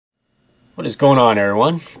What is going on,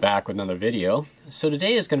 everyone? Back with another video. So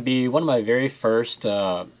today is going to be one of my very first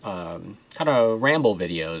kind of ramble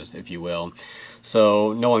videos, if you will.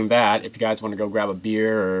 So knowing that, if you guys want to go grab a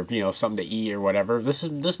beer or something to eat or whatever,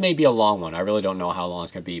 this may be a long one. I really don't know how long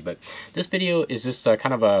it's going to be, but this video is just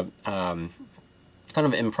kind of a kind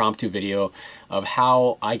of impromptu video of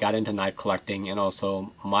how I got into knife collecting and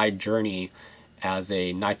also my journey as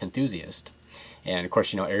a knife enthusiast. And of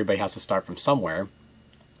course, everybody has to start from somewhere.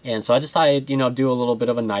 And so I decided, do a little bit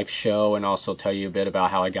of a knife show and also tell you a bit about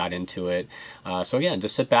how I got into it. So again,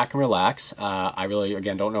 just sit back and relax. I really,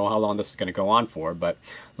 again, don't know how long this is going to go on for, but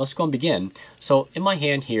let's go and begin. So in my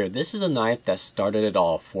hand here, this is a knife that started it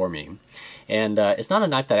all for me. And it's not a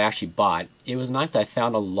knife that I actually bought. It was a knife that I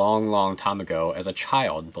found a long, long time ago as a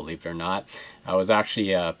child, believe it or not. I was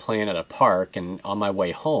actually playing at a park, and on my way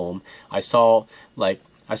home, I saw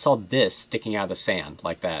this sticking out of the sand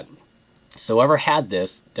like that. So whoever had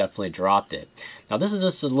this definitely dropped it. Now this is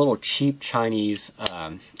just a little cheap Chinese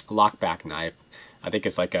lockback knife. I think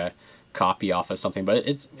it's like a copy off of something, but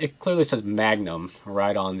it clearly says Magnum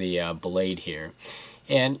right on the blade here.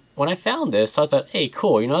 And when I found this, I thought, hey,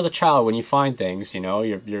 cool. As a child, when you find things,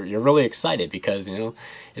 you're really excited because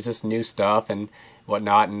it's this new stuff and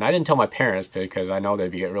whatnot. And I didn't tell my parents because I know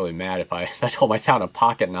they'd get really mad if I told them I found a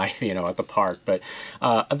pocket knife, at the park. But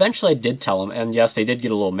eventually I did tell them, and yes, they did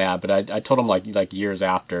get a little mad. But I told them like years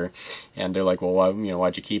after, and they're like, well,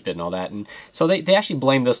 why'd you keep it and all that? And so they actually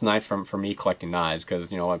blamed this knife for me collecting knives because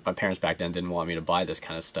my parents back then didn't want me to buy this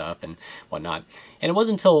kind of stuff and whatnot. And it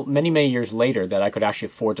wasn't until many years later that I could actually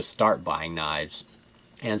afford to start buying knives.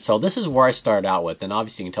 And so this is where I started out with, and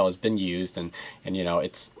obviously you can tell it's been used, and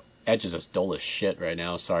it's edge is just dull as shit right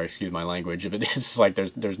now. Sorry, excuse my language, but it's like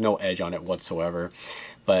there's no edge on it whatsoever.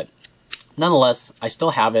 But nonetheless, I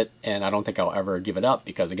still have it, and I don't think I'll ever give it up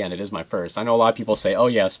because again, it is my first. I know a lot of people say, "Oh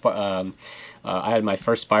yes, I had my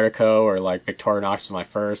first Spyderco or like Victorinox was my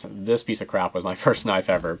first." This piece of crap was my first knife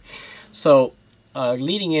ever. So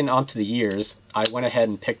leading in onto the years, I went ahead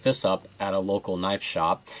and picked this up at a local knife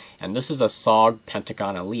shop, and this is a SOG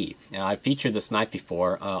Pentagon Elite. Now I featured this knife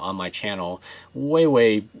before on my channel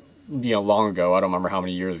way long ago. I don't remember how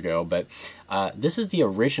many years ago, but this is the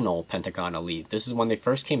original Pentagon Elite. This is when they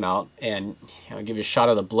first came out, and I'll give you a shot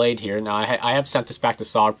of the blade here. Now I have sent this back to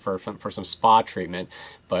SOG for some spa treatment,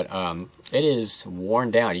 but it is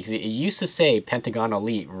worn down. You see, it used to say Pentagon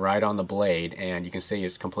Elite right on the blade, and you can see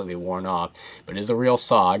it's completely worn off, but it is a real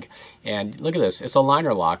SOG. And look at this, it's a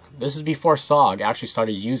liner lock. This is before SOG actually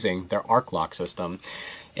started using their arc lock system.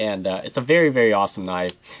 And it's a very awesome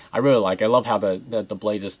knife. I really like it. I love how the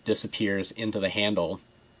blade just disappears into the handle.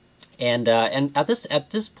 And at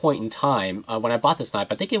this point in time, when I bought this knife,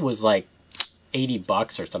 I think it was like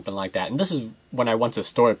 $80 or something like that. And this is when I went to the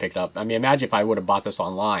store to pick it up. I mean, imagine if I would have bought this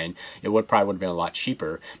online, it probably would have been a lot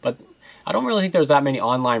cheaper. But I don't really think there was that many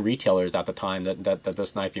online retailers at the time that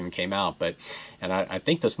this knife even came out. But I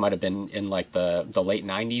think this might have been in like the late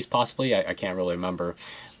 90s possibly. I can't really remember.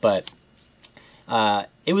 But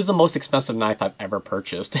it was the most expensive knife I've ever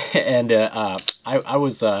purchased, and I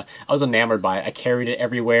was enamored by it. I carried it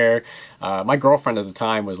everywhere. My girlfriend at the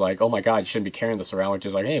time was like, "Oh my God, you shouldn't be carrying this around," which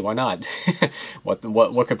is like, "Hey, why not?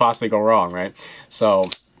 what could possibly go wrong, right?" So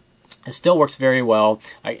it still works very well.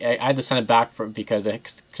 I had to send it back because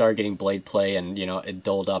it started getting blade play and it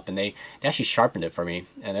dulled up, and they actually sharpened it for me,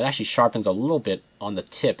 and it actually sharpens a little bit on the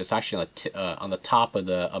tip. It's actually on the top of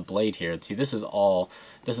the blade here. See, this is all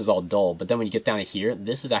dull, but then when you get down to here,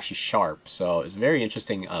 this is actually sharp. So it's a very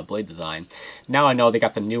interesting blade design. Now I know they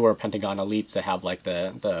got the newer Pentagon Elites that have like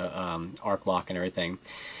the arc lock and everything.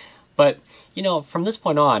 But from this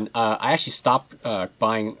point on, I actually stopped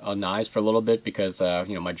buying knives for a little bit because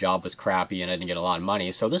my job was crappy and I didn't get a lot of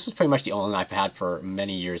money. So this is pretty much the only knife I had for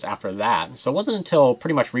many years after that. So it wasn't until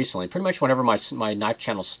pretty much recently, pretty much whenever my knife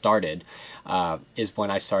channel started, is when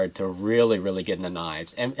I started to really get into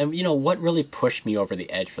knives. And what really pushed me over the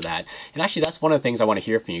edge for that. And actually, that's one of the things I want to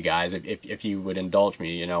hear from you guys, if you would indulge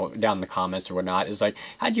me, down in the comments or whatnot, is like,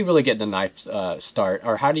 how did you really get into knife start,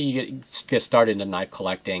 or how do you get started into knife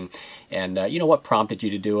collecting? And what prompted you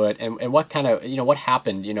to do it, and what kind of what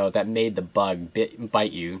happened that made the bug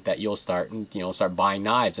bite you that you'll start buying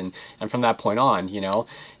knives, and from that point on,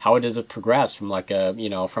 how does it progress from like a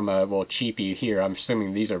from a cheapie here, I'm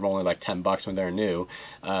assuming these are only like $10 when they're new,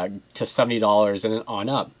 to $70 and then on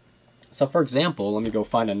up. So for example, let me go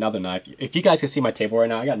find another knife. If you guys can see my table right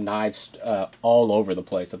now, I got knives all over the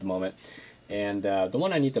place at the moment, and the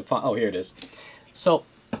one I need to find, oh, here it is. So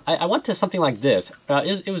I went to something like this.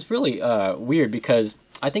 It was really weird because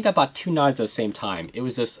I think I bought two knives at the same time. It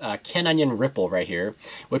was this Ken Onion Ripple right here,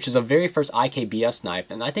 which is the very first IKBS knife.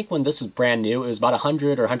 And I think when this was brand new, it was about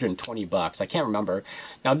 100 or 120 bucks. I can't remember.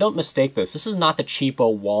 Now, don't mistake this. This is not the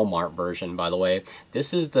cheapo Walmart version, by the way.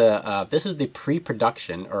 This is the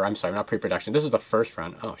pre-production, or I'm sorry, not pre-production. This is the first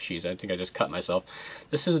run. Oh, jeez, I think I just cut myself.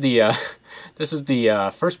 This is the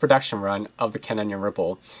first production run of the Ken Onion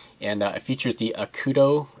Ripple, and it features the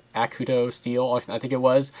Akuto steel, I think it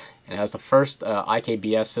was, and it has the first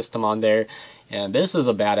IKBS system on there. And this is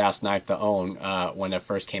a badass knife to own when it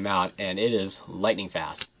first came out, and it is lightning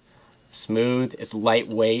fast, smooth, it's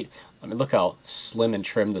lightweight. I mean, look how slim and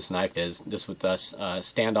trim this knife is, just with the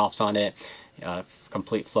standoffs on it,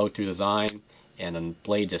 complete flow through design, and then the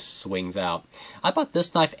blade just swings out. I bought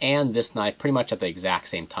this knife and this knife pretty much at the exact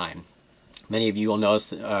same time. Many of you will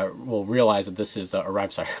notice, will realize that this is, or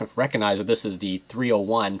I'm sorry, recognize that this is the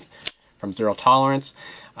 301 from Zero Tolerance.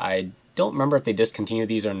 I don't remember if they discontinued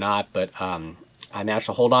these or not, but I managed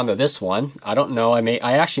to hold on to this one. I don't know.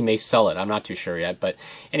 I actually may sell it. I'm not too sure yet. But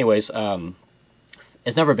anyways,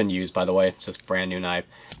 it's never been used, by the way. It's just a brand new knife.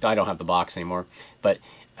 I don't have the box anymore. But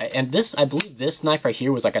and this, I believe this knife right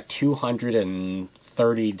here was like a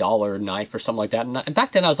 $230 knife or something like that. And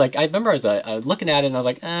back then I was like, I remember I was looking at it and I was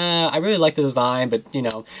like, I really like the design, but you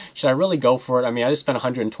know, should I really go for it? I mean, I just spent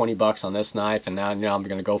 120 bucks on this knife, and now I'm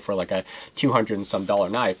going to go for like a $200 and some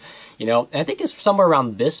knife. You know, and I think it's somewhere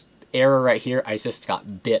around this era right here. I just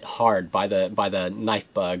got bit hard by the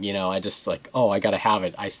knife bug. You know, I just like, oh, I gotta have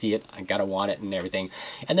it. I see it, I gotta want it, and everything.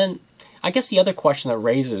 And then I guess the other question that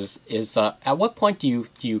raises is, at what point do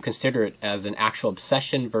you consider it as an actual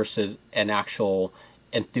obsession versus an actual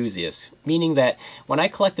enthusiast? Meaning that when I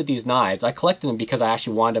collected these knives, I collected them because I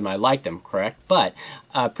actually wanted them and I liked them, correct? But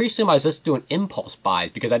pretty soon I was just doing impulse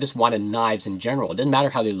buys because I just wanted knives in general. It didn't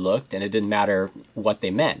matter how they looked, and it didn't matter what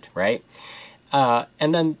they meant, right?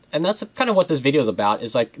 And that's kind of what this video is about,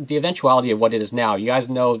 is like the eventuality of what it is now. You guys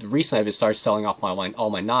know recently I've just started selling off all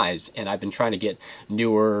my knives, and I've been trying to get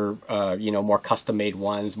newer, you know, more custom made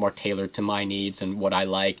ones, more tailored to my needs and what I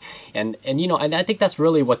like. And you know, and I think that's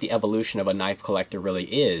really what the evolution of a knife collector really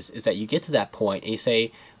is that you get to that point and you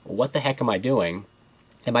say, what the heck am I doing?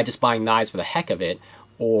 Am I just buying knives for the heck of it,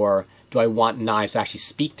 or do I want knives to actually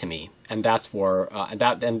speak to me? And that's where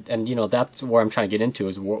you know, that's where I'm trying to get into,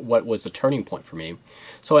 is what was the turning point for me.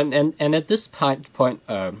 So and at this time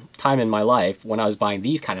in my life, when I was buying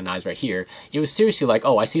these kind of knives right here, it was seriously like,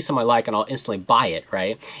 oh, I see something I like and I'll instantly buy it,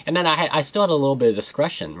 right? And then I still had a little bit of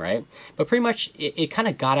discretion, right? But pretty much it kind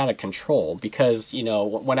of got out of control, because you know,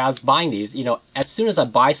 when I was buying these, you know, as soon as I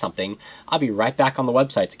buy something, I'll be right back on the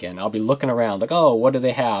websites again. I'll be looking around like, oh, what do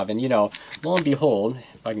they have? And you know, lo and behold,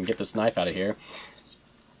 if I can get this knife out of here.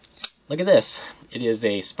 Look at this. It is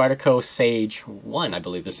a Spyderco Sage 1, I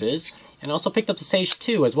believe this is. And I also picked up the Sage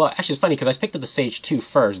 2 as well. Actually, it's funny because I picked up the Sage 2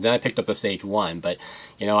 first, then I picked up the Sage 1. But,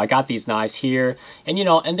 you know, I got these knives here. And, you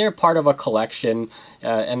know, and they're part of a collection.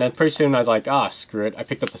 And then pretty soon I was like, ah, screw it. I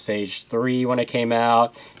picked up the Sage 3 when it came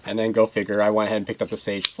out. And then go figure, I went ahead and picked up the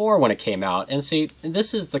Sage 4 when it came out. And see,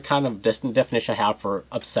 this is the kind of definition I have for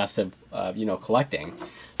obsessive, you know, collecting.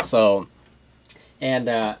 So, and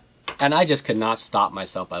I just could not stop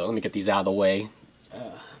myself. By the way, let me get these out of the way.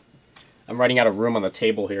 I'm running out of room on the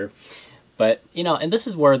table here. But, you know, and this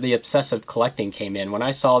is where the obsessive collecting came in. When I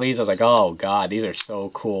saw these, I was like, oh, God, these are so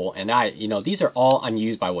cool. And you know, these are all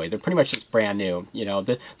unused, by the way. They're pretty much just brand new. You know,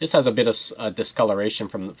 this has a bit of discoloration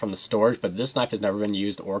from the storage, but this knife has never been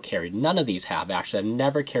used or carried. None of these have, actually. I've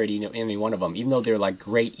never carried any one of them, even though they're like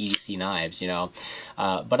great EDC knives, you know.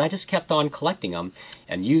 But I just kept on collecting them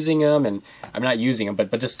and using them. And I'm not using them, but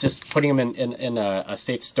just putting them in a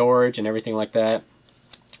safe storage and everything like that.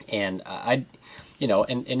 And you know,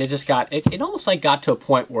 and it just it almost like got to a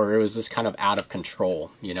point where it was just kind of out of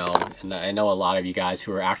control, you know. And I know a lot of you guys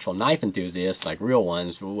who are actual knife enthusiasts, like real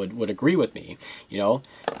ones, would agree with me, you know.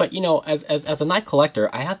 But, you know, as a knife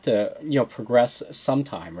collector, I have to, you know, progress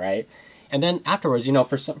sometime, right? And then afterwards, you know,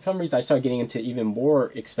 for some reason, I started getting into even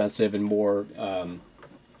more expensive and more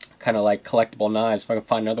kind of like collectible knives. If I can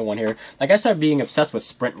find another one here. Like, I started being obsessed with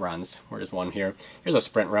sprint runs. Where's one here? Here's a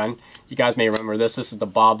sprint run. You guys may remember this. This is the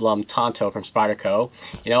Bob Lum Tonto from Spyderco.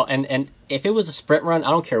 You know, and if it was a sprint run,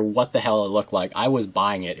 I don't care what the hell it looked like. I was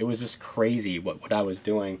buying it. It was just crazy what I was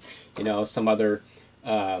doing. You know, some other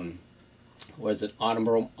what is it?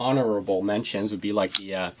 Honorable mentions would be like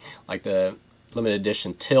the limited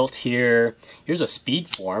edition tilt here. Here's a speed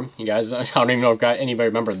form. You guys, I don't even know if anybody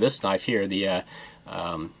remember this knife here. The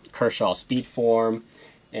Kershaw speed form,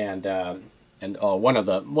 and one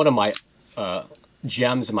of my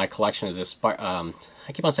gems in my collection is this, I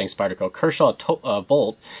keep on saying Spyderco, Kershaw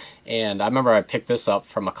Bolt. And I remember I picked this up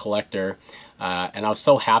from a collector, and I was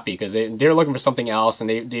so happy because they were looking for something else, and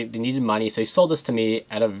they needed money, so they sold this to me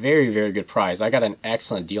at a very, very good price. I got an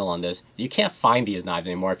excellent deal on this. You can't find these knives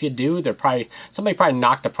anymore. If you do, somebody probably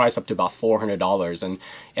knocked the price up to about $400.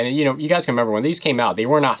 And you know, you guys can remember when these came out, they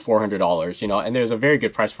were not $400, you know, and there's a very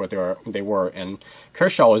good price for what they were. And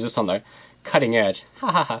Kershaw was just on the cutting edge,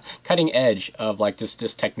 cutting edge of like this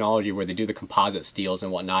technology where they do the composite steels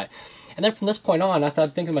and whatnot. And then from this point on, I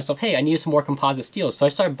started thinking to myself, hey, I need some more composite steels. So I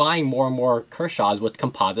started buying more and more Kershaws with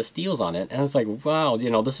composite steels on it. And it's like, wow, you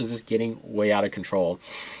know, this is just getting way out of control.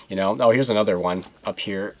 You know, oh, here's another one up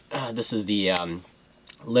here. This is the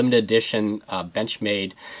limited edition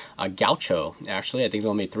Benchmade Gaucho. Actually, I think they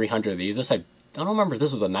only made 300 of these. I don't remember if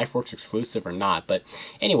this was a Knife Works exclusive or not, but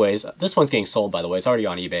anyways, this one's getting sold, by the way. It's already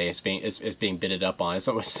on eBay. It's being bidded up on.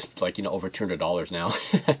 So it's like, you know, over $200 now.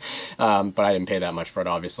 But I didn't pay that much for it,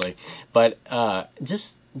 obviously. But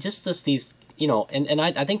just these, you know, and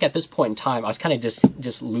I think at this point in time, I was kind of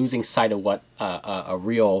just losing sight of what a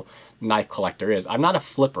real knife collector is. I'm not a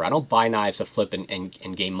flipper. I don't buy knives to flip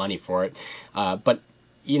and gain money for it. But,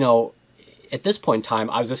 you know, at this point in time,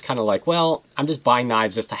 I was just kind of like, well, I'm just buying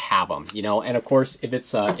knives just to have them, you know. And of course, if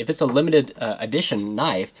it's a limited edition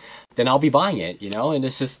knife, then I'll be buying it, you know. And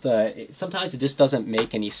it's just sometimes it just doesn't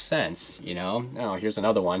make any sense, you know. Oh, here's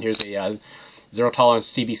another one. Here's a zero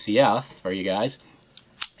tolerance CBCF for you guys,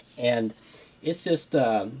 and it's just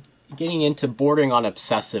getting into bordering on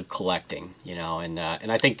obsessive collecting, you know. And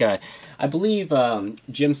I think I believe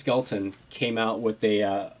Jim Skelton came out with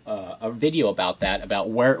a video about that, about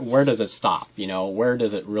where does it stop, you know, where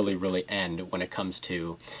does it really end when it comes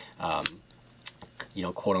to you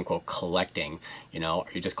know, quote unquote collecting. You know,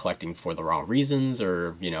 are you just collecting for the wrong reasons,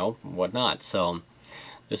 or, you know, whatnot? So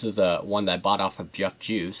this is one that I bought off of Jeff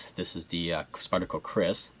Juice. This is the Spyderco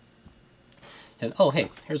Chris. And oh, hey,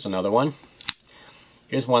 here's another one.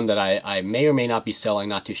 Here's one that I may or may not be selling,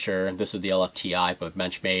 not too sure. This is the LFTI, but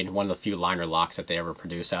Benchmade, one of the few liner locks that they ever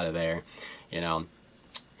produce out of there, you know.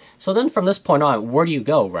 So then from this point on, where do you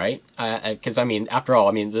go, right? Because, I mean, after all,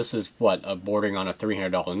 I mean, this is what, bordering on a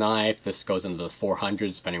 $300 knife. This goes into the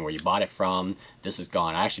 400s, depending where you bought it from. This is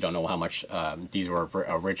gone. I actually don't know how much these were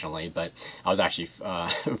originally, but I was actually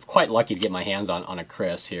quite lucky to get my hands on a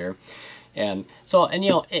Chris here. And so, and you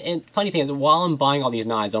know, and funny thing is, while I'm buying all these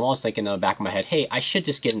knives, I'm always thinking in the back of my head, hey, I should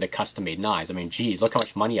just get into custom-made knives. I mean, geez, look how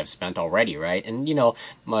much money I've spent already, right? And, you know,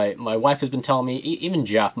 my wife has been telling me, even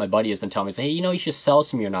Jeff, my buddy, has been telling me, say, hey, you know, you should sell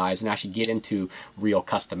some of your knives and actually get into real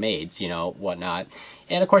custom-mades, you know, whatnot.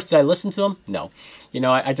 And, of course, did I listen to them? No. You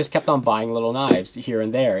know, I just kept on buying little knives here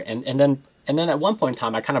and there. And then at one point in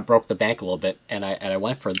time, I kind of broke the bank a little bit, and I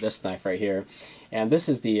went for this knife right here. And this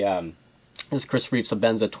is the... This is Chris Reeves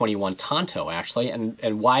Sabenza 21 Tonto, actually.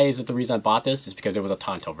 And why is it the reason I bought this? Is because it was a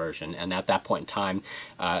Tonto version. And at that point in time,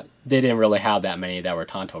 they didn't really have that many that were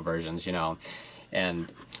Tonto versions, you know.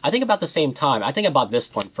 And I think about the same time, I think about this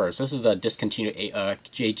point first. This is a discontinued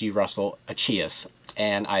J.G. Russell Achius.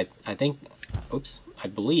 And I think, oops, I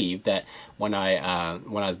believe that when I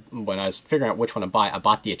was figuring out which one to buy, I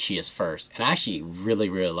bought the Achius first, and I actually really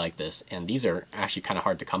like this. And these are actually kind of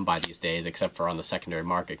hard to come by these days, except for on the secondary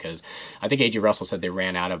market, because I think A.G. Russell said they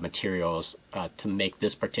ran out of materials to make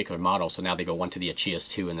this particular model, so now they go one to the Achius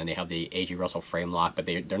 2, and then they have the A.G. Russell frame lock, but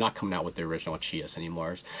they're not coming out with the original Achius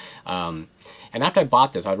anymore. And after I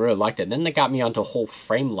bought this, I really liked it. And then they got me onto a whole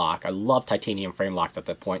frame lock. I love titanium frame locks at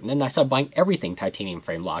that point. And then I started buying everything titanium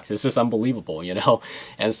frame locks. It's just unbelievable, you know.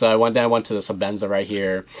 And so I went to the Sabenza right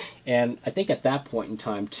here. And I think at that point in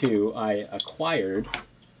time, too, I acquired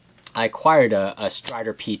a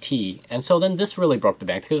Strider PT. And so then this really broke the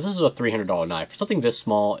bank, because this is a $300 knife. For something this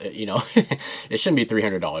small, you know, it shouldn't be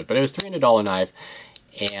 $300. But it was a $300 knife,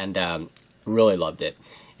 and really loved it.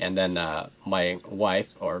 And then my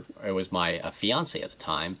wife, or it was my fiance at the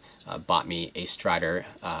time, bought me a Strider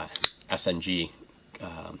SNG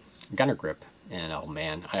gunner grip. And oh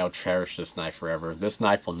man, I'll cherish this knife forever. This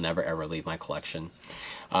knife will never ever leave my collection.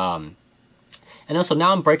 And also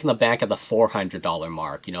now I'm breaking the bank at the $400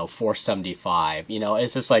 mark, you know, $475. You know,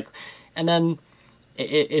 it's just like, and then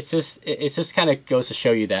it's just kind of goes to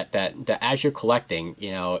show you that as you're collecting, you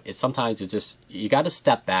know, sometimes it's just, you got to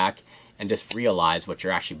step back and just realize what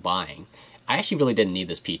you're actually buying. I actually really didn't need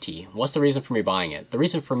this PT. What's the reason for me buying it? The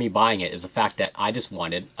reason for me buying it is the fact that I just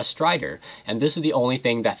wanted a Strider, and this is the only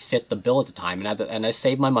thing that fit the bill at the time, and I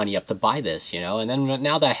saved my money up to buy this, you know. And then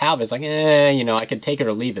now that I have it, it's like, you know, I could take it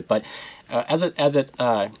or leave it. But as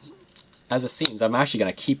it seems, I'm actually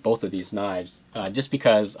going to keep both of these knives just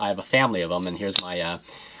because I have a family of them. And here's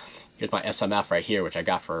here's my SMF right here, which I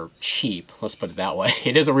got for cheap. Let's put it that way.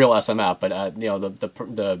 It is a real SMF, but you know,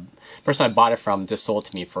 the person I bought it from just sold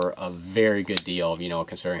to me for a very good deal. You know,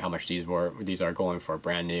 considering how much these are going for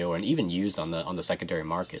brand new and even used on the secondary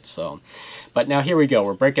market. So, but now here we go.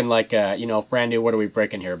 We're breaking like you know, brand new. What are we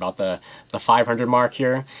breaking here? About the 500 mark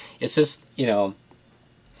here. It's just, you know,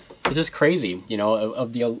 it's just crazy, you know,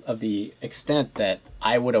 of the extent that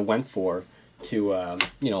I would have went for to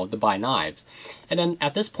you know, to buy knives. And then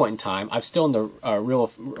at this point in time, I'm still in the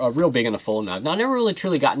real big into full knives. Now, I never really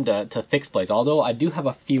truly gotten to fixed blades, although I do have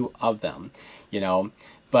a few of them, you know.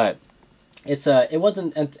 But it's it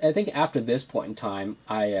wasn't. And I think after this point in time,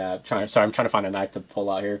 I'm trying to find a knife to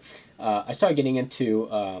pull out here. I started getting into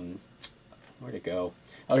where'd it go?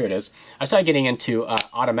 Oh, here it is. I started getting into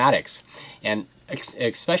automatics, and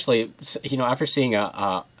especially, you know, after seeing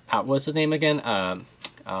what's his name again?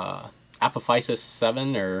 Apophysis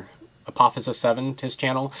 7 or Apophysis 7, his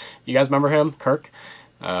channel. You guys remember him? Kirk?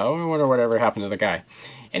 I wonder whatever happened to the guy.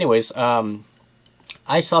 Anyways,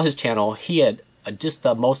 I saw his channel. He had just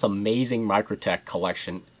the most amazing Microtech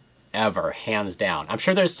collection ever, hands down. I'm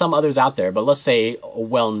sure there's some others out there, but let's say a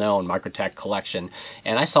well-known Microtech collection.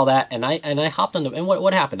 And I saw that, and I hopped on. And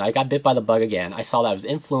what happened? I got bit by the bug again. I saw that I was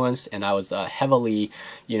influenced, and I was heavily,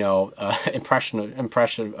 you know, impressed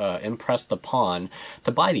upon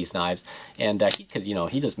to buy these knives. And because you know,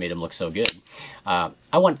 he just made them look so good.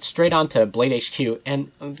 I went straight on to Blade HQ,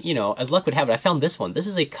 and you know, as luck would have it, I found this one. This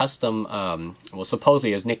is a custom, well,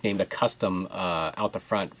 supposedly is nicknamed a custom out the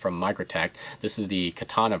front from Microtech. This is the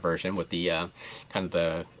katana version with the kind of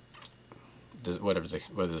the what is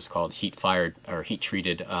this called, heat fired or heat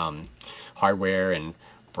treated hardware and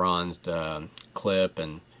bronzed clip,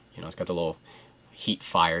 and you know, it's got the little heat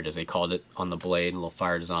fired, as they called it, on the blade, a little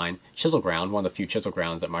fire design. Chisel ground, one of the few chisel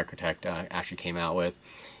grounds that Microtech actually came out with.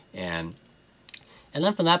 And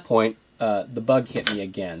then from that point, the bug hit me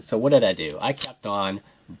again. So what did I do? I kept on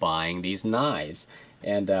buying these knives.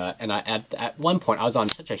 And at one point, I was on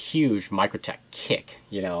such a huge Microtech kick,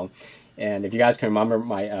 you know. And if you guys can remember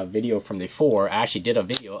my video from before, I actually did a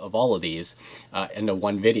video of all of these into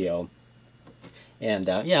one video. And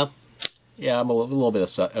yeah, I'm a little bit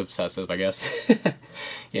obsessive, I guess.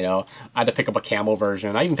 You know, I had to pick up a camel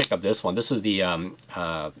version. I even picked up this one. This was the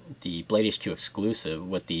Blade HQ exclusive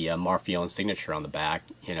with the Marfione signature on the back,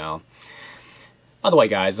 you know. By the way,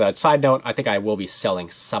 guys, side note, I think I will be selling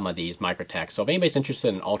some of these Microtech. So if anybody's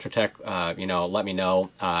interested in Ultratech, you know, let me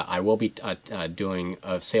know. I will be doing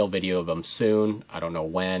a sale video of them soon. I don't know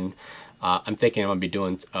when. I'm thinking I'm going to be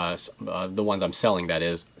doing the ones I'm selling, that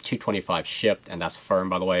is, $225 shipped, and that's firm,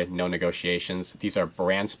 by the way, no negotiations. These are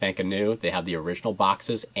brand spanking new. They have the original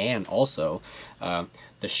boxes and also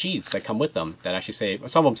the sheaths that come with them that actually say,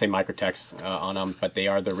 some of them say Microtechs on them, but they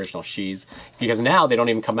are the original sheaths, because now they don't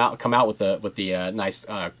even come out with the nice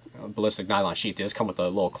ballistic nylon sheath. They just come with a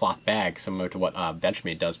little cloth bag, similar to what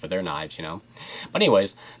Benchmade does for their knives, you know. But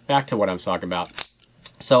anyways, back to what I'm talking about.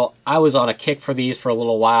 So I was on a kick for these for a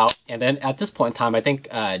little while, and then at this point in time, I think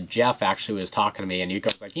Jeff actually was talking to me, and he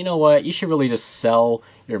goes like, you know what, you should really just sell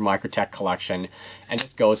your Microtech collection and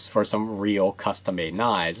just go for some real custom-made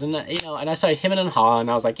knives. And you know, and I started hemming and hawing,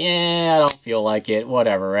 and I was like, yeah, I don't feel like it,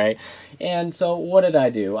 whatever, right? And so what did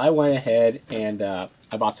I do? I went ahead and I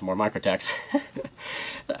bought some more Microtechs.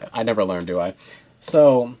 I never learned, do I?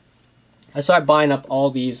 So I started buying up all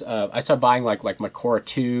these. I started buying like Makora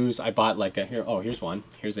 2s. I bought like a here's one.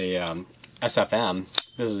 Here's a SFM.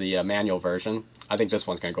 This is the manual version. I think this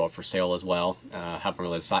one's going to go up for sale as well.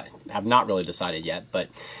 Have not really decided yet, but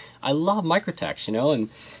I love Microtechs, you know,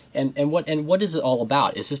 and what is it all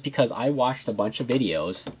about? It's just because I watched a bunch of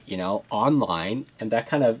videos, you know, online, and that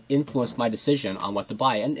kind of influenced my decision on what to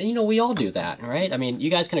buy. And you know, we all do that, right? I mean,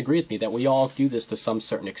 you guys can agree with me that we all do this to some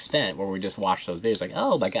certain extent, where we just watch those videos like,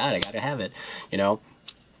 oh my god, I gotta have it, you know.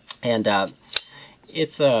 And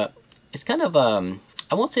it's kind of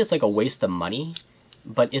I won't say it's like a waste of money,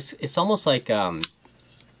 but it's almost like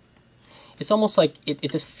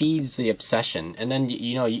it just feeds the obsession. And then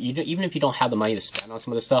you know, even if you don't have the money to spend on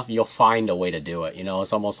some of this stuff, you'll find a way to do it. You know,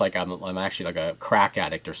 it's almost like I'm actually like a crack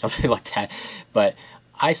addict or something like that. But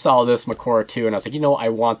I saw this Makora 2, and I was like, you know, I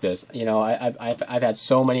want this. You know, I've had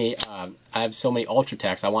so many I have so many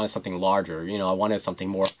Ultratechs. I wanted something larger. You know, I wanted something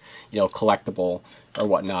more, you know, collectible or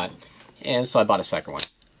whatnot. And so I bought a second one.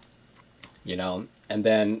 You know, and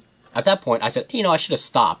then at that point, I said, you know, I should have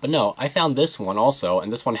stopped. But no, I found this one also,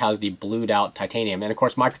 and this one has the blued out titanium. And of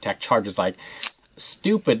course, Microtech charges like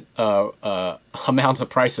stupid amounts of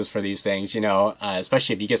prices for these things, you know,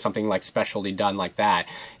 especially if you get something like specially done like that.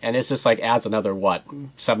 And it's just like adds another, what,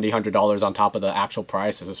 $70-$100 on top of the actual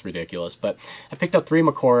price. It's just ridiculous. But I picked up 3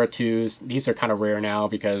 Makora 2s. These are kind of rare now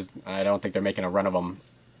because I don't think they're making a run of them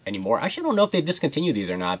anymore. Actually, I don't know if they discontinue these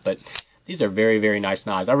or not, but these are very, very nice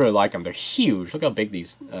knives. I really like them. They're huge. Look how big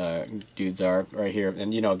these dudes are right here.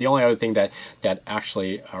 And, you know, the only other thing that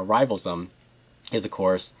actually rivals them is, of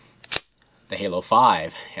course, the Halo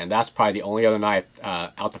 5, and that's probably the only other knife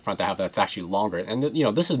out the front that I have that's actually longer. And you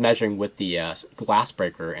know, this is measuring with the glass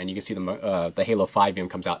breaker, and you can see the Halo 5 beam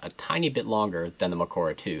comes out a tiny bit longer than the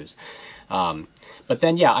Makora 2s. But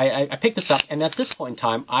then, yeah, I picked this up, and at this point in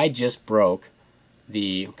time, I just broke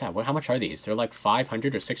the, God, how much are these? They're like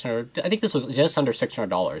 500 or 600. I think this was just under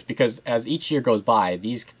 $600 because as each year goes by,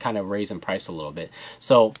 these kind of raise in price a little bit.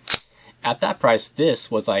 So at that price, this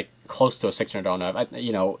was like close to a $600 knife,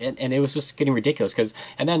 you know, and it was just getting ridiculous.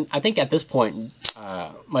 And then I think at this point,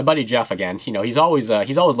 my buddy Jeff again, you know, he's always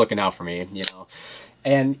looking out for me, you know,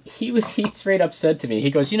 and he straight up said to me,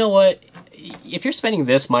 he goes, you know what, if you're spending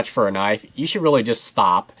this much for a knife, you should really just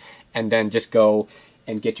stop and then just go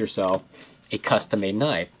and get yourself a custom-made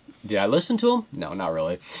knife. Did I listen to him? No, not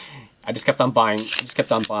really. I just kept on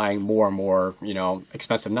buying more and more, you know,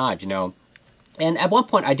 expensive knives, you know. And at one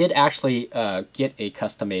point, I did actually get a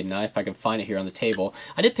custom-made knife. If I can find it here on the table.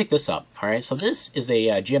 I did pick this up, all right? So this is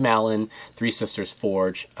a Jim Allen Three Sisters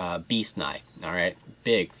Forge Beast knife, all right?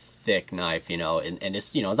 Big, thick knife, you know, and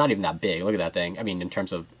it's, you know, it's not even that big. Look at that thing. I mean, in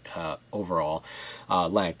terms of overall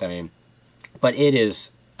length, I mean, but it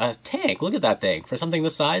is a tank. Look at that thing for something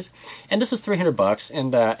this size. And this was $300,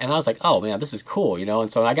 and I was like, oh man, this is cool, you know.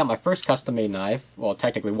 And so I got my first custom-made knife. Well,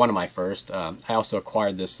 technically one of my first. I also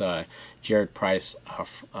acquired this Jared Price,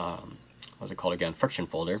 what's it called again? Friction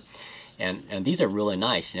folder. And these are really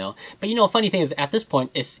nice, you know. But you know, a funny thing is, at this point,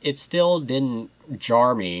 it still didn't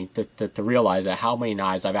jar me to realize that how many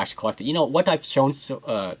knives I've actually collected. You know, what I've shown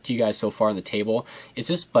to you guys so far on the table is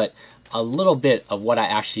just but a little bit of what I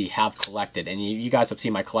actually have collected. And you guys have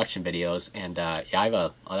seen my collection videos, and yeah, I have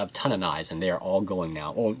a ton of knives, and they are all going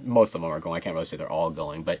now. Well, most of them are going. I can't really say they're all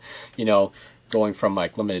going, but you know, going from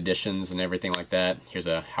like limited editions and everything like that. Here's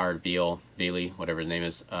a Howard Bailey, whatever his name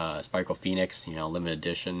is, Sparkle Phoenix, you know, limited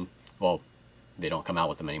edition. Well, they don't come out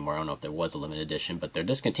with them anymore. I don't know if there was a limited edition, but they're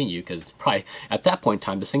discontinued because probably at that point in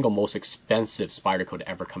time, the single most expensive Spyderco to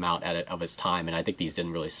ever come out of its time, and I think these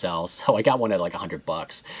didn't really sell. So I got one at like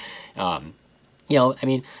 $100. You know, I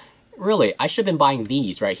mean, really, I should have been buying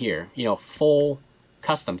these right here. You know, full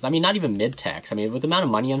customs. I mean, not even mid-techs. I mean, with the amount of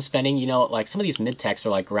money I'm spending, you know, like some of these mid-techs are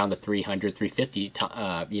like around the $300,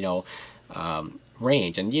 $350, you know,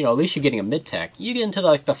 range, and you know, at least you're getting a mid-tech. You get into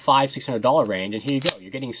like the $500-$600 range, and here you go,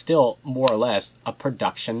 you're getting still more or less a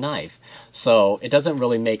production knife. So it doesn't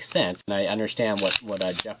really make sense, and I understand what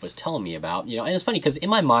Jeff was telling me about, you know. And it's funny because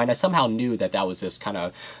in my mind I somehow knew that was just kind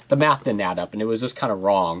of, the math didn't add up, and it was just kind of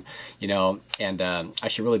wrong, you know. And I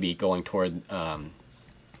should really be going toward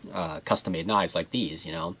custom-made knives like these,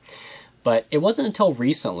 you know. But it wasn't until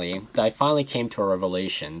recently that I finally came to a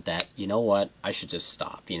revelation that, you know what, I should just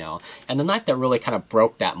stop, you know. And the knife that really kind of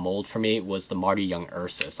broke that mold for me was the Marty Young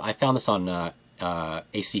Ursus. I found this on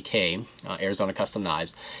ACK, Arizona Custom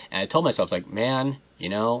Knives, and I told myself, like, man, you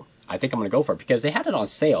know, I think I'm going to go for it because they had it on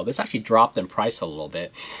sale. This actually dropped in price a little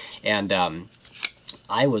bit. And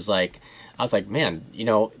I was like, man, you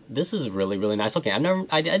know, this is really, really nice looking.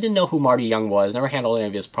 I didn't know who Marty Young was, never handled any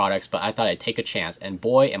of his products, but I thought I'd take a chance, and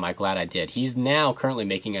boy, am I glad I did. He's now currently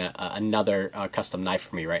making another custom knife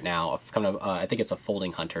for me right now. I think it's a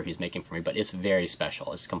folding hunter he's making for me, but it's very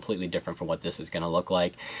special. It's completely different from what this is going to look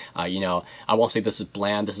like. You know, I won't say this is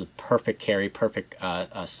bland. This is perfect carry, perfect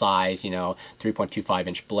size, you know,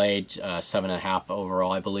 3.25-inch blade, 7.5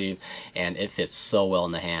 overall, I believe, and it fits so well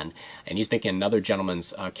in the hand. And he's making another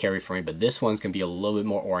gentleman's carry for me, but this one's going to be a little bit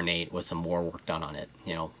more ornate with some more work done on it.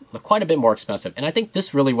 You know, quite a bit more expensive. And I think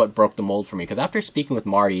this really what broke the mold for me, because after speaking with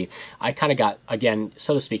Marty, I kind of got, again,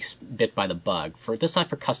 so to speak, bit by the bug. For this time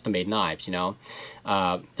for custom-made knives, you know.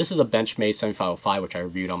 This is a Benchmade 7505, which I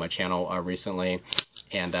reviewed on my channel recently.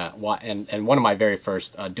 And one of my very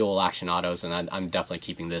first dual action autos, and I'm definitely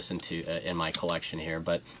keeping this in my collection here.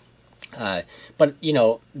 But you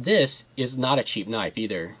know, this is not a cheap knife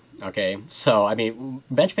either. Okay, so I mean,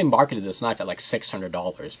 Benchmade marketed this knife at like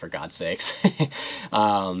 $600 for God's sakes.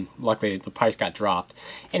 Luckily, the price got dropped.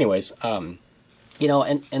 Anyways, you know,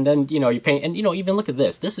 and then you know you pay, and you know, even look at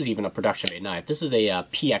this. This is even a production-made knife. This is a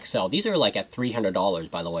PXL. These are like at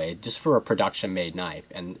 $300, by the way, just for a production-made knife.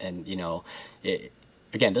 And you know,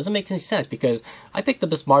 again, doesn't make any sense because I picked up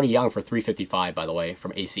this Marty Young for $355, by the way,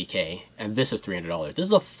 from ACK, and this is $300. This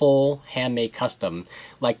is a full handmade custom,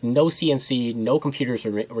 like no CNC, no computers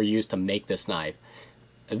were used to make this knife.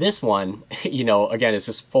 This one, you know, again, it's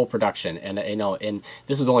just full production, and you know, and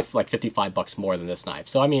this is only like $55 more than this knife.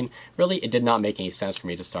 So I mean, really, it did not make any sense for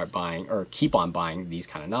me to start buying or keep on buying these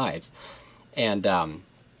kind of knives. And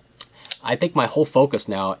I think my whole focus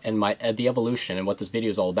now and the evolution and what this video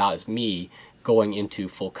is all about is me going into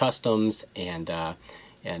full customs and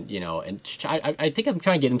you know, and I think I'm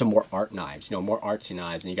trying to get into more art knives, you know, more artsy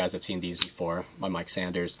knives, and you guys have seen these before by Mike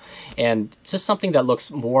Sanders, and it's just something that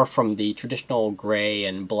looks more from the traditional gray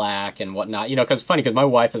and black and whatnot, you know, because it's funny because my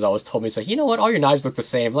wife has always told me, it's like, you know what, all your knives look the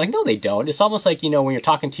same. I'm like, no, they don't. It's almost like, you know, when you're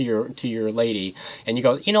talking to your lady and you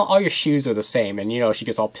go, you know, all your shoes are the same, and you know, she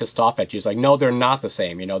gets all pissed off at you. It's like, no, they're not the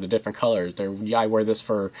same. You know, they're different colors. I wear this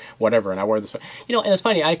for whatever, and I wear this for, you know, and it's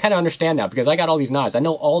funny. I kind of understand now because I got all these knives. I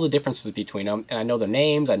know all the differences between them, and I know their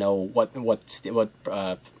names. I know what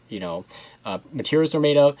you know, materials they're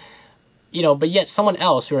made of, you know, but yet someone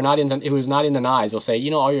else who's not into knives will say,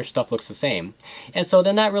 you know, all your stuff looks the same. And so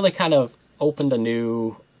then that really kind of opened a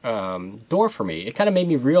new door for me. It kind of made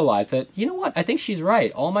me realize that, you know what, I think she's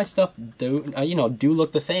right. All my stuff do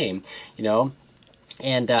look the same, you know.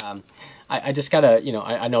 And I just gotta, you know,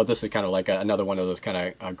 I know this is kind of like another one of those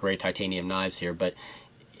kind of gray titanium knives here, but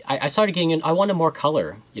I started getting in, I wanted more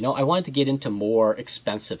color, you know, I wanted to get into more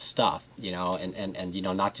expensive stuff, you know, and you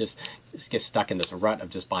know, not just get stuck in this rut of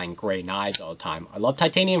just buying gray knives all the time. I love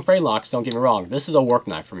titanium frame locks, don't get me wrong. This is a work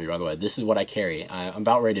knife for me, by the way. This is what I carry. I'm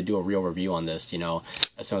about ready to do a real review on this, you know,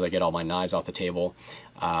 as soon as I get all my knives off the table.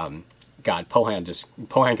 God,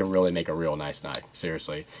 Pohan can really make a real nice knife.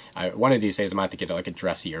 Seriously, one of these days I might have to get like a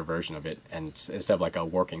dressier version of it, and instead of like a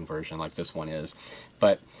working version like this one is.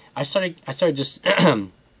 But I started just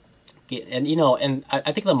and you know, and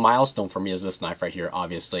I think the milestone for me is this knife right here,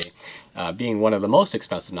 obviously, being one of the most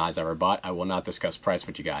expensive knives I ever bought. I will not discuss price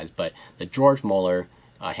with you guys, but the George Moeller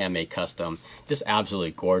handmade custom, just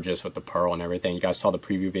absolutely gorgeous with the pearl and everything. You guys saw the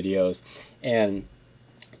preview videos, and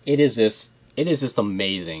it is just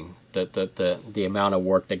amazing the amount of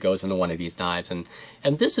work that goes into one of these knives, and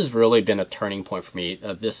this has really been a turning point for me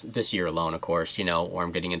this year alone, of course, you know, where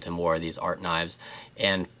I'm getting into more of these art knives.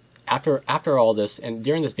 And after all this, and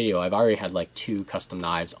during this video, I've already had like 2 custom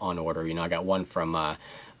knives on order. You know, I got one from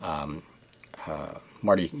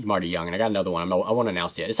Marty Young, and I got another one. I won't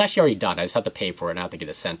announce it yet. It's actually already done. I just have to pay for it, and I have to get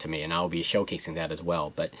it sent to me, and I'll be showcasing that as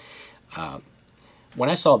well. But when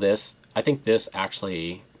I saw this, I think this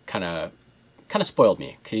actually kind of spoiled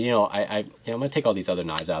me. Cause, you know, I'm gonna take all these other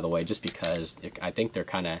knives out of the way just because I think they're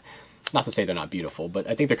kind of, not to say they're not beautiful, but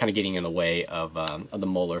I think they're kind of getting in the way of the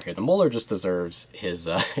Moeller here. The Moeller just deserves his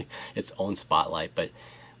its own spotlight. But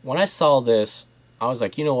when I saw this, I was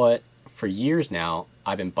like, you know what? For years now,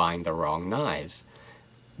 I've been buying the wrong knives.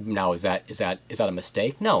 Now, is that a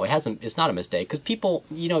mistake? No, it hasn't. It's not a mistake, because people,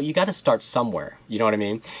 you know, you got to start somewhere. You know what I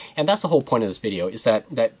mean? And that's the whole point of this video, is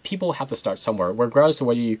that people have to start somewhere. Regardless of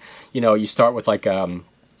whether you start with like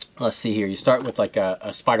let's see here, you start with like a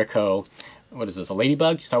Spyderco. What is this, a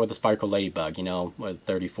Ladybug? You start with the Spyderco Ladybug, you know, with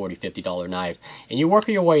 $30, $40, $50 knife, and you work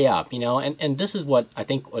your way up, you know, and this is what I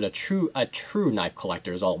think what a true knife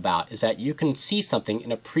collector is all about, is that you can see something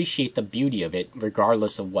and appreciate the beauty of it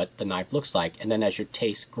regardless of what the knife looks like, and then as your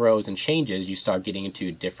taste grows and changes, you start getting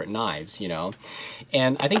into different knives, you know.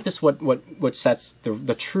 And I think this is what sets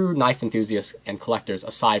the true knife enthusiasts and collectors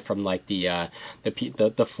aside from like the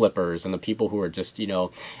flippers and the people who are just, you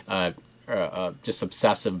know, just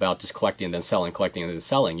obsessive about just collecting and then selling, collecting and then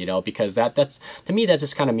selling, you know, because that's to me that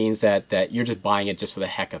just kind of means that you're just buying it just for the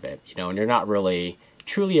heck of it, you know, and you're not really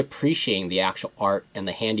truly appreciating the actual art and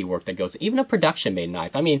the handiwork that goes, even a production made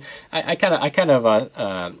knife. I mean, I kind of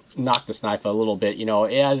knocked this knife a little bit, you know.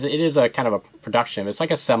 It is a kind of a production. It's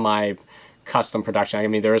like a semi custom production. I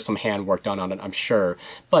mean, there is some handwork done on it, I'm sure,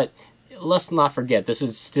 but let's not forget, this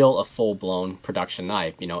is still a full-blown production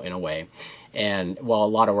knife, you know, in a way. And while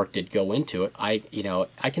a lot of work did go into it, I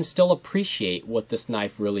can still appreciate what this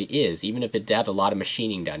knife really is, even if it had a lot of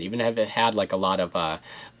machining done, even if it had like a lot of,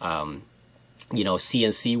 you know,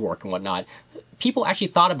 CNC work and whatnot. People actually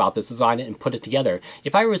thought about this, designed it, and put it together.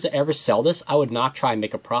 If I was to ever sell this, I would not try and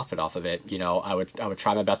make a profit off of it. You know, I would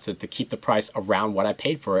try my best to keep the price around what I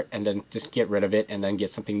paid for it, and then just get rid of it, and then get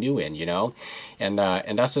something new in. You know, and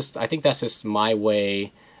that's just, I think that's just my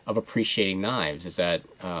way of appreciating knives. Is that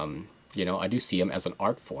you know, I do see them as an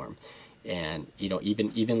art form, and you know,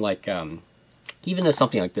 even like even as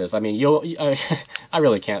something like this. I mean, I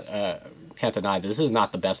really can't can't deny that this is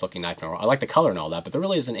not the best looking knife in the world. I like the color and all that, but there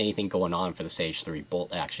really isn't anything going on for the Sage 3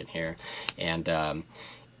 bolt action here. And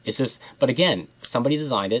it's just, but again, somebody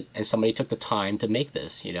designed it and somebody took the time to make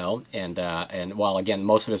this, you know. And while again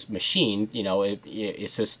most of it's machined, you know,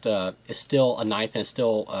 it's just it's still a knife, and it's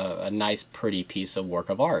still a nice, pretty piece of work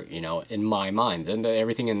of art, you know, in my mind. And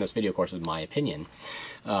everything in this video, of course, is my opinion.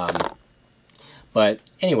 But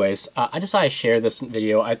anyways, I decided to share this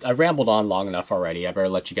video. I rambled on long enough already. I better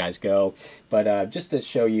let you guys go. But just to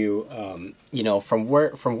show you, you know, from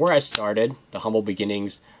where I started, the humble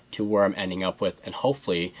beginnings, to where I'm ending up with, and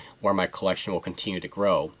hopefully where my collection will continue to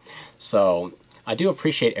grow. So I do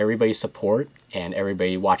appreciate everybody's support and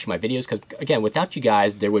everybody watching my videos, because again, without you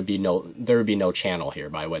guys, there would be no channel here.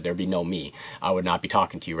 By the way, there would be no me. I would not be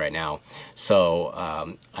talking to you right now.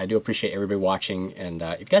 So I do appreciate everybody watching. And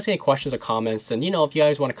if you guys have any questions or comments, and you know, if you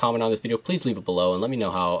guys want to comment on this video, please leave it below and let me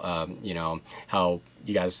know how you know, how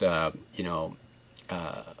you guys you know,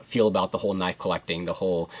 feel about the whole knife collecting, the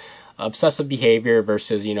whole obsessive behavior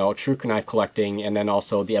versus, you know, true knife collecting, and then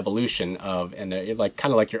also the evolution of, and like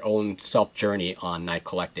kind of like your own self journey on knife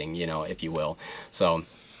collecting, you know, if you will. So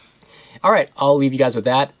all right, I'll leave you guys with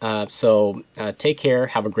that. So take care,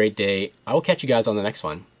 have a great day. I will catch you guys on the next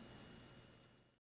one.